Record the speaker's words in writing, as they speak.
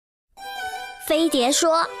飞碟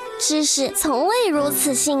说，知识从未如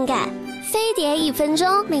此性感。飞碟1分钟，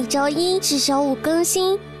每周一至周五更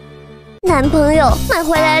新。男朋友买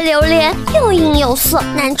回来榴莲又硬又涩，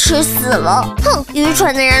难吃死了！哼，愚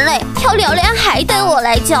蠢的人类，挑榴莲还得我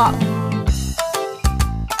来叫。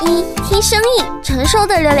1. 听声音，成熟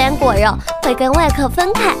的榴莲果肉会跟外壳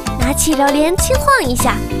分开，拿起榴莲轻晃一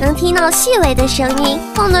下，能听到细微的声音。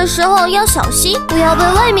晃的时候要小心，不要被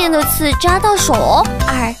外面的刺扎到手哦。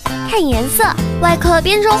2. 看颜色，外壳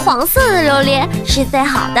变成黄色的榴莲是最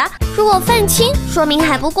好的，如果泛青，说明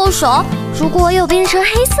还不够熟。如果有变成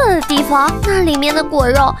黑色的地方，那里面的果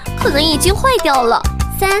肉可能已经坏掉了。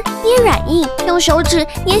3. 捏软硬，用手指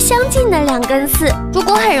捏相近的2根刺，如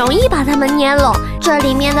果很容易把它们捏拢，这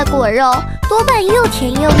里面的果肉多半又甜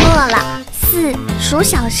又糯了。4. 数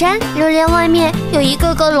小山，榴莲外面有一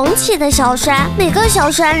个个隆起的小山，每个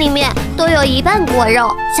小山里面都有一半果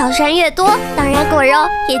肉，小山越多，当然果肉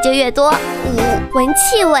也就越多。5. 闻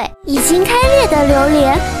气味，已经开裂的榴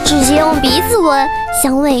莲直接用鼻子闻，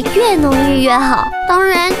香味越浓郁越好。当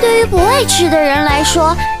然，对于不爱吃的人来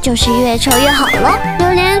说，就是越臭越好了。榴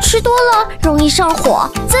莲吃多了容易上火，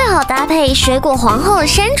最好搭配水果皇后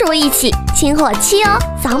山竹一起清火气哦。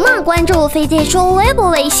扫码关注飞碟说微博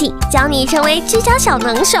微信，教你成为居家小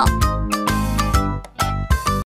能手。